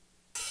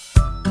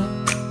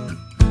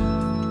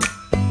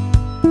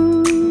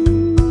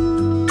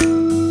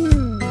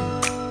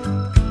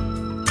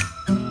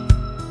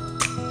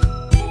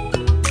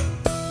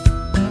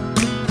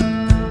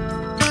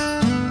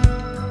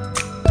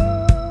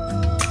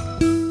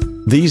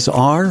These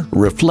are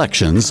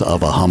Reflections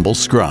of a Humble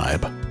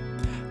Scribe.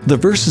 The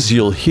verses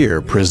you'll hear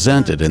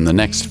presented in the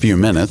next few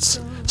minutes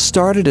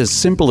started as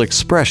simple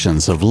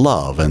expressions of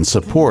love and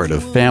support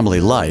of family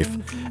life,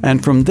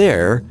 and from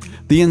there,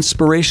 the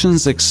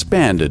inspirations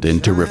expanded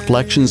into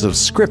reflections of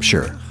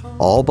Scripture,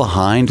 all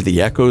behind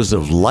the echoes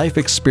of life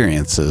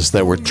experiences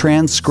that were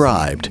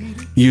transcribed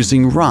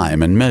using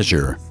rhyme and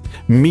measure,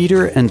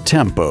 meter and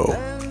tempo,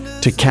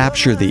 to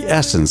capture the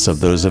essence of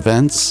those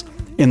events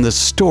in the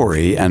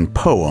story and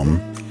poem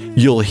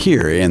you'll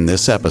hear in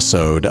this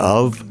episode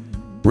of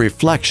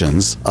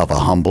Reflections of a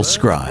Humble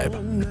Scribe.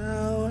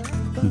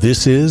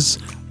 This is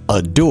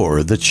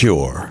Adore the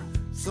Chore.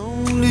 It's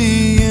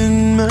only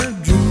in my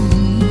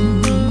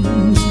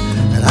dreams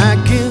that I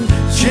can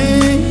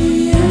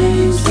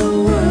change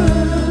the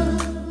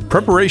world.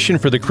 Preparation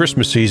for the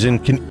Christmas season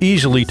can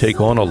easily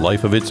take on a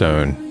life of its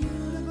own.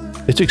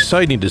 It's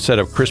exciting to set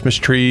up Christmas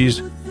trees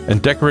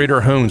and decorate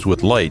our homes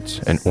with lights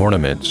and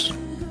ornaments.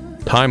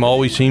 Time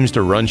always seems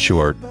to run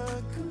short.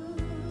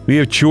 We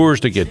have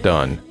chores to get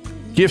done,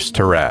 gifts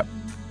to wrap,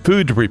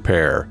 food to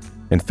prepare,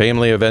 and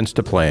family events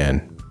to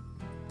plan.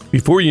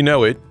 Before you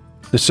know it,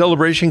 the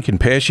celebration can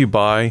pass you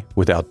by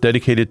without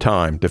dedicated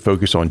time to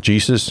focus on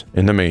Jesus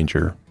in the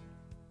manger.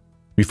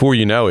 Before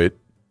you know it,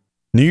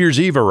 New Year's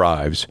Eve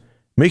arrives,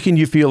 making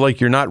you feel like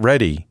you're not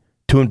ready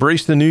to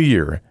embrace the new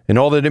year and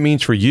all that it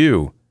means for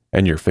you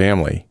and your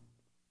family.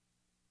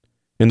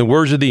 In the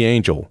words of the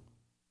angel,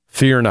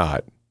 "Fear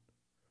not,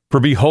 for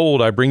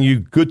behold, I bring you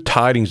good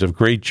tidings of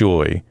great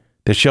joy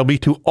that shall be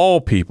to all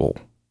people.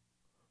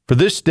 For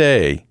this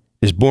day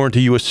is born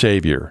to you a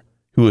Savior,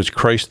 who is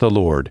Christ the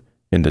Lord,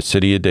 in the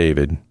city of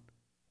David.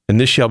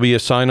 And this shall be a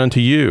sign unto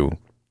you.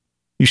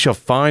 You shall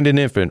find an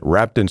infant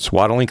wrapped in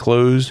swaddling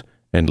clothes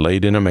and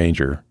laid in a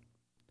manger."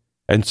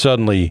 And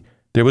suddenly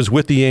there was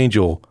with the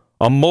angel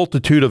a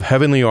multitude of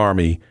heavenly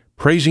army,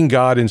 praising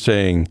God and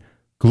saying,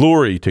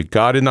 "Glory to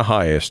God in the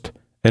highest,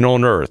 and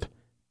on earth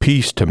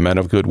peace to men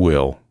of good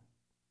will."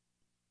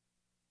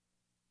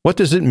 What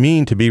does it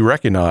mean to be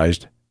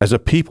recognized as a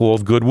people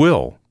of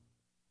goodwill?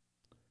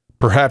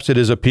 Perhaps it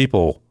is a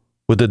people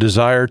with a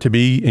desire to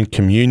be in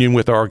communion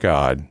with our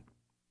God.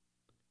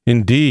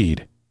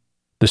 Indeed,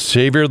 the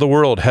Savior of the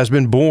world has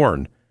been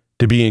born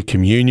to be in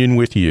communion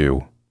with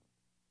you.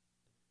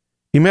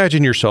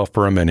 Imagine yourself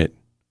for a minute,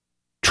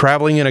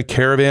 traveling in a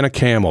caravan of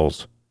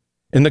camels,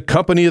 in the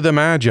company of the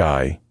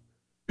Magi,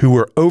 who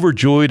were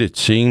overjoyed at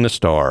seeing the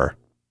star.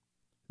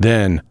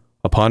 Then,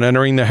 upon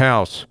entering the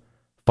house,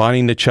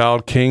 finding the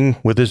child king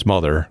with his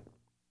mother.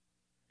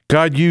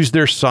 God used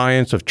their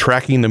science of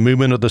tracking the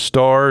movement of the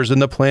stars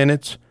and the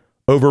planets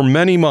over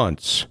many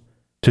months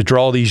to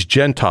draw these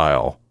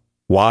Gentile,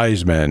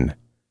 wise men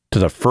to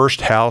the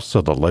first house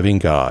of the living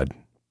God.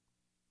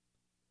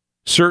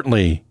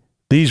 Certainly,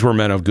 these were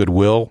men of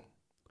goodwill,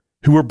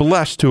 who were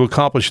blessed to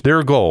accomplish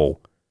their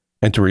goal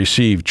and to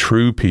receive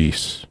true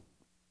peace.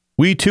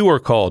 We too are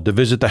called to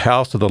visit the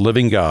house of the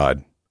living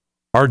God.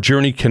 Our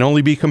journey can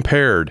only be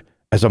compared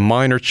as a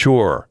minor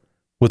chore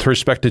with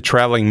respect to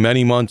traveling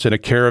many months in a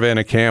caravan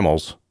of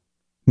camels.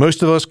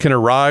 Most of us can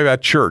arrive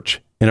at church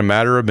in a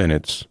matter of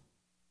minutes.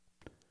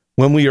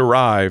 When we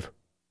arrive,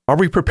 are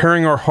we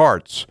preparing our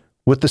hearts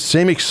with the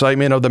same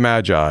excitement of the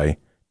Magi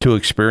to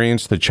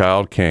experience the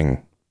child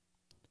king?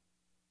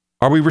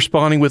 Are we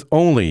responding with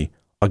only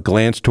a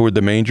glance toward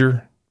the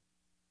manger?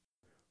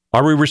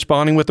 Are we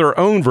responding with our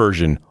own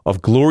version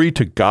of glory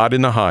to God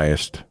in the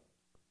highest?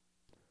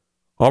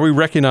 Are we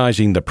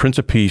recognizing the Prince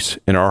of Peace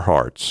in our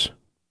hearts?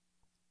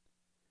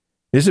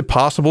 Is it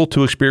possible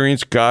to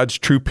experience God's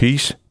true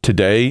peace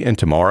today and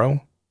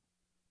tomorrow?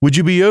 Would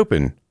you be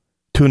open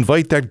to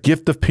invite that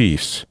gift of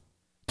peace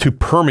to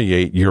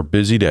permeate your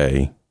busy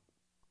day?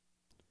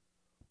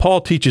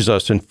 Paul teaches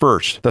us in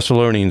 1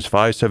 Thessalonians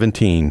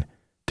 5:17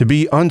 to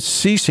be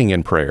unceasing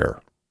in prayer.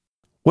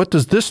 What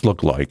does this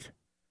look like?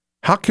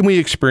 How can we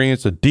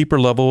experience a deeper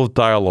level of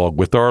dialogue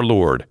with our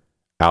Lord,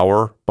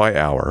 hour by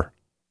hour?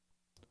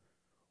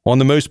 On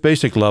the most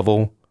basic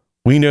level,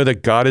 we know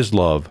that God is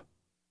love,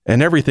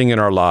 and everything in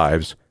our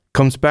lives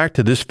comes back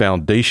to this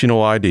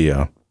foundational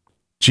idea.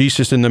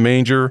 Jesus in the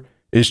manger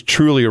is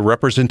truly a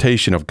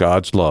representation of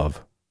God's love.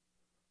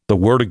 The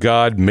Word of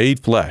God made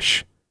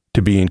flesh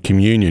to be in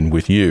communion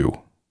with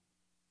you.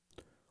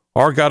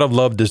 Our God of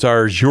love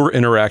desires your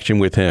interaction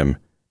with Him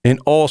in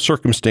all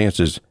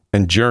circumstances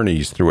and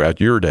journeys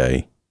throughout your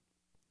day.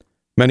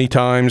 Many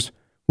times,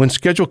 when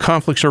schedule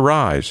conflicts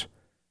arise,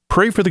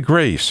 pray for the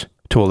grace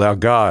to allow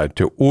God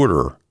to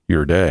order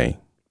your day.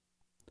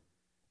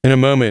 In a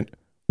moment,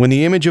 when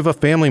the image of a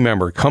family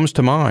member comes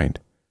to mind,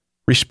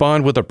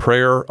 respond with a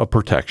prayer of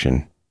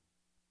protection.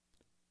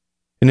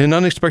 In an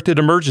unexpected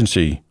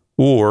emergency,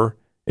 or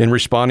in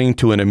responding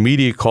to an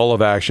immediate call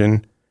of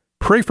action,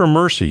 pray for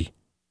mercy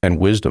and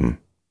wisdom.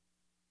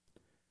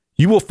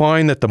 You will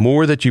find that the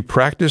more that you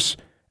practice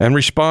and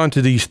respond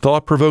to these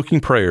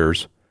thought-provoking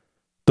prayers,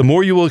 the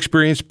more you will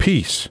experience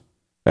peace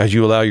as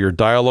you allow your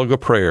dialogue of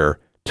prayer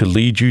to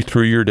lead you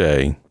through your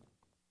day.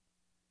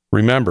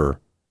 Remember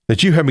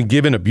that you have been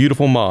given a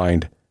beautiful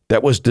mind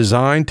that was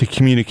designed to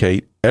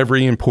communicate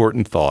every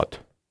important thought.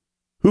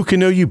 Who can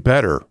know you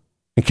better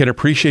and can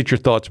appreciate your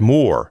thoughts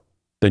more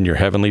than your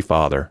Heavenly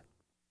Father?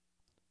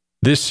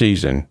 This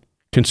season,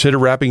 consider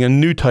wrapping a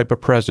new type of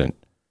present.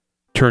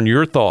 Turn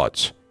your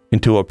thoughts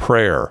into a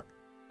prayer,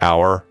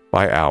 hour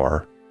by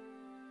hour.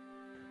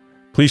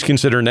 Please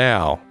consider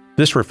now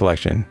this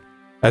reflection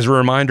as a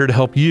reminder to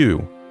help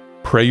you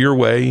pray your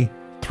way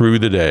through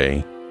the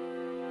day.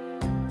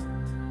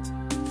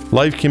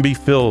 Life can be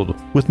filled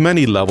with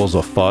many levels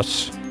of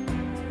fuss,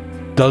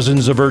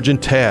 dozens of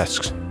urgent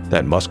tasks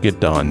that must get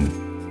done.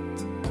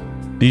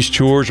 These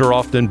chores are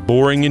often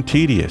boring and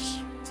tedious,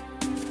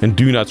 and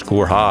do not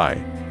score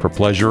high for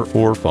pleasure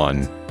or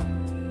fun.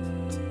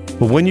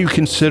 But when you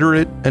consider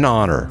it an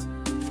honor,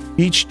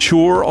 each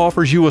chore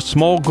offers you a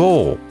small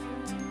goal.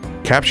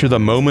 Capture the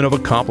moment of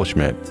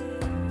accomplishment,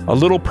 a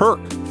little perk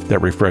that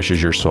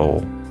refreshes your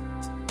soul.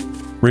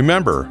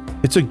 Remember,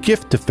 it's a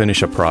gift to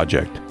finish a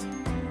project.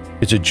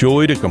 It's a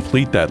joy to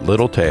complete that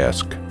little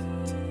task.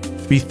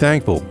 Be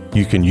thankful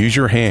you can use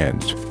your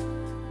hands,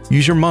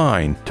 use your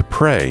mind to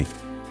pray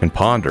and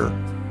ponder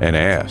and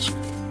ask.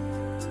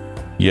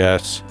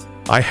 Yes,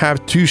 I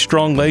have 2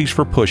 strong legs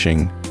for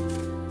pushing.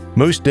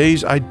 Most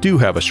days I do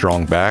have a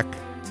strong back.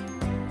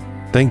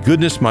 Thank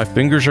goodness my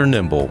fingers are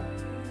nimble.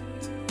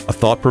 A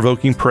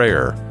thought-provoking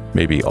prayer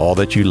may be all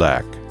that you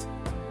lack.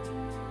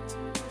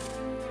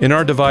 In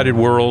our divided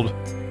world,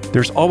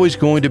 there's always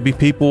going to be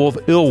people of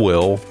ill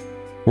will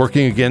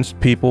working against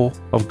people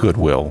of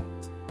goodwill.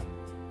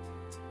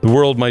 The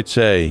world might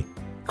say,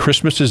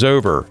 Christmas is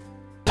over,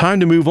 time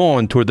to move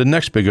on toward the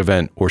next big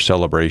event or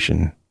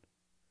celebration.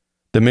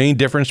 The main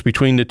difference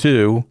between the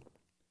two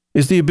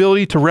is the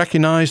ability to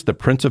recognize the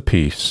Prince of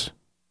Peace.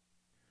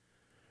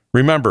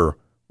 Remember,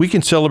 we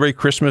can celebrate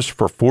Christmas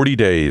for 40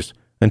 days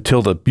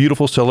until the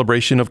beautiful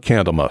celebration of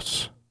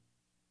Candlemas.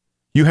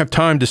 You have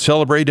time to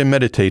celebrate and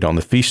meditate on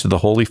the Feast of the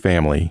Holy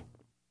Family.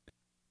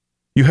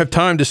 You have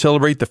time to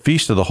celebrate the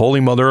Feast of the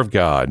Holy Mother of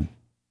God.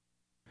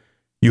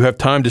 You have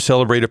time to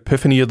celebrate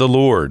Epiphany of the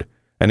Lord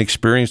and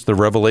experience the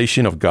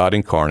revelation of God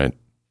incarnate.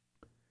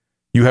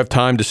 You have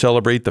time to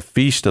celebrate the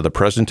Feast of the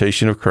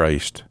Presentation of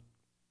Christ.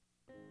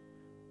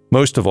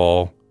 Most of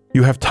all,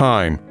 you have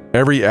time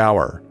every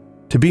hour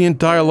to be in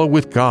dialogue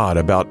with God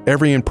about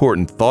every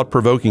important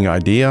thought-provoking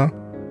idea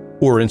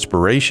or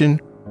inspiration,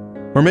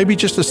 or maybe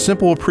just a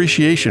simple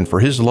appreciation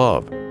for His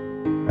love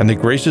and the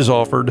graces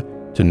offered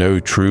to know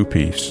true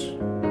peace.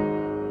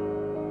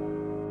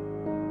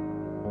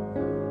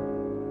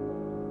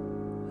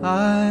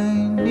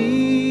 I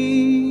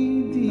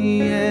need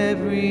Thee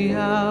every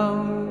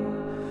hour,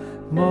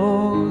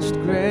 most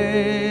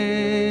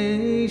gracious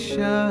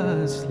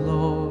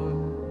Lord.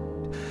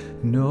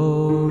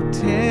 No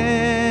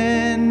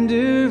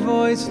tender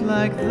voice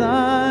like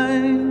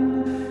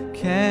Thine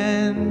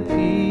can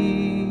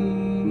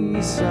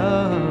peace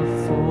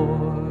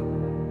afford.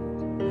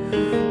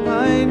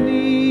 I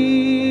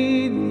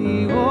need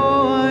Thee,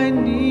 oh, I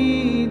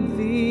need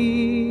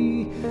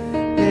Thee.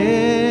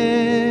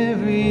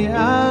 Every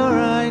hour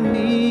I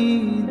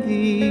need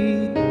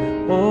Thee.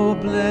 Oh,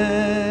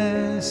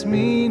 bless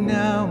me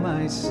now,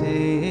 my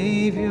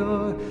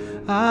Savior.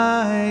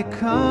 I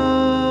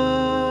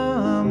come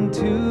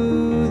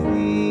to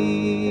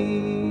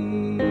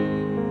Thee.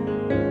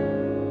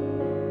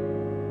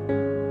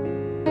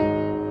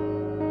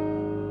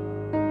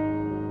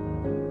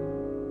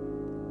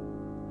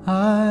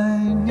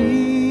 I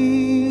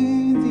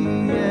need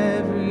Thee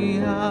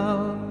every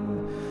hour.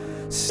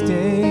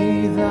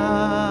 Stay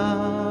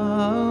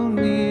Thou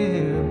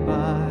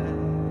nearby.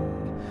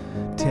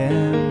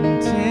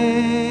 Temptations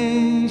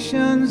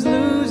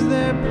lose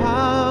their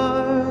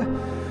power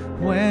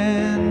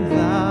when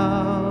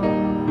Thou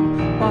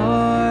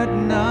art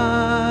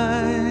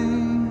nigh.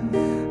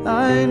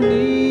 I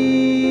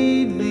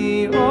need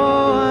Thee,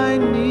 oh, I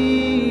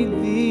need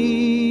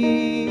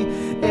Thee.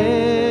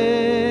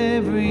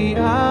 Every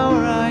hour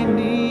I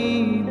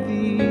need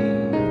Thee.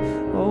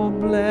 Oh,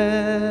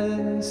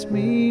 bless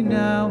me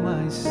now,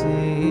 my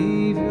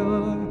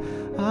Savior.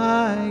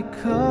 I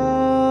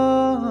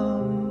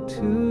come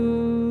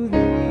to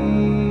Thee.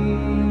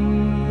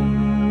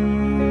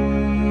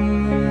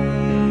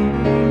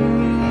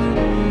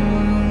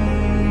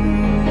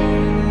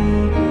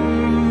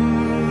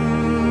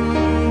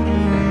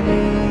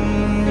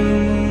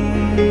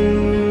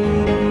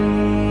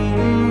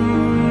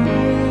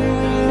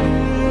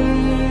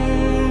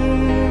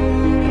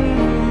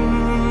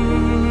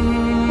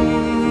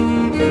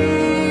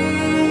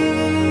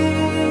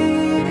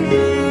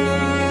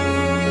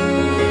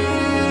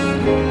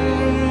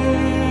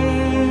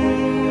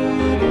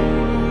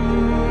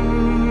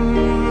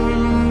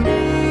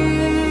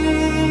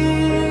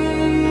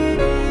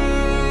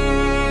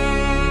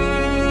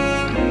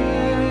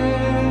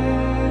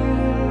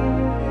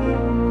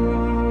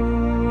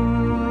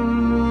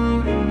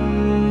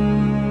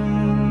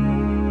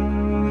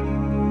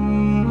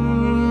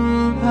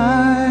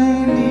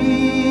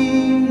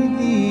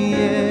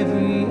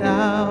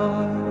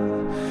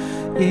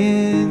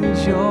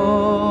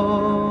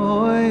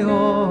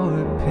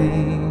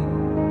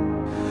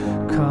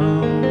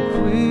 come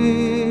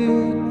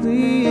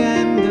quickly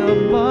and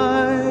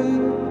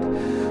abide,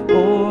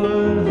 or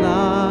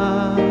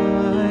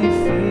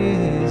life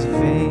is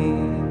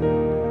vain.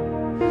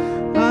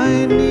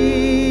 I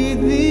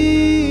need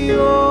thee,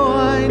 oh,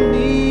 I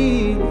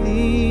need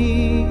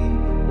thee.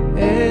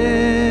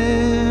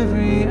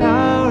 Every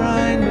hour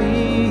I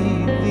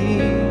need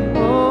thee.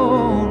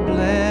 Oh,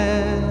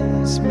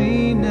 bless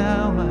me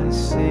now, my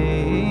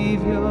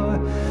Savior.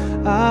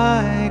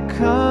 I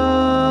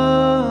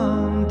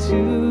come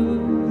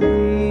to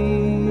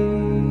thee.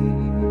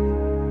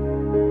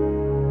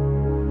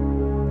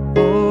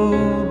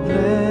 Oh,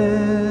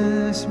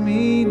 bless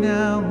me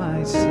now,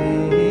 my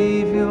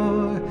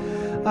Savior.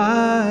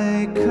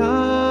 I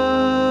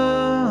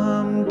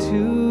come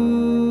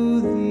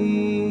to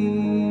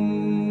thee.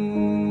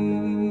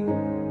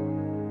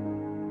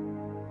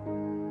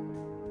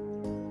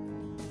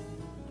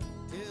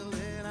 Till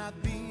then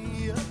I'd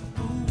be a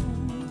fool,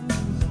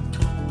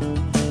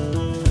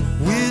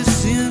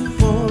 wishing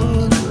for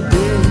the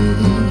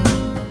day.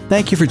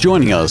 Thank you for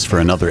joining us for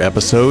another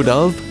episode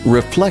of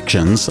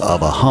Reflections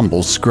of a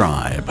Humble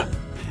Scribe.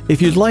 If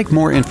you'd like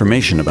more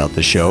information about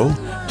the show,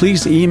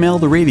 please email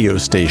the radio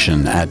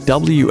station at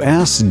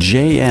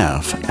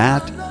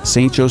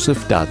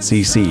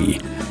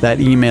wsjf@stjoseph.cc.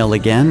 That email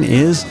again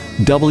is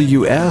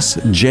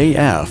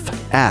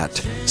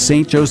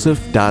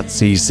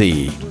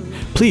wsjf@stjoseph.cc.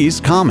 Please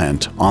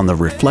comment on the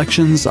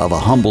Reflections of a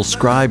Humble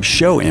Scribe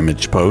show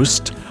image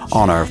post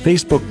on our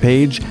Facebook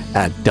page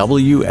at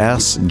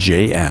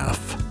WSJF.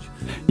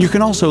 You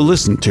can also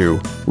listen to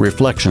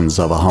Reflections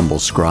of a Humble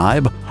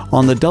Scribe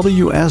on the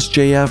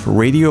WSJF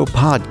radio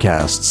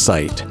podcast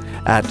site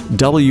at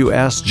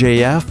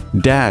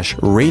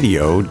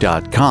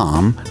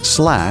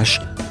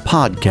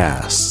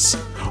wsjf-radio.com/podcasts,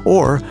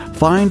 or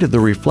find the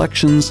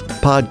Reflections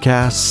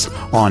podcasts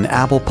on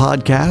Apple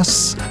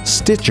Podcasts,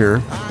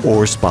 Stitcher,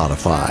 or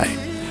Spotify.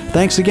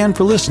 Thanks again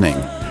for listening.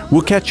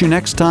 We'll catch you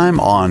next time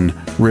on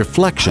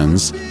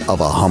Reflections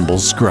of a Humble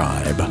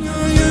Scribe.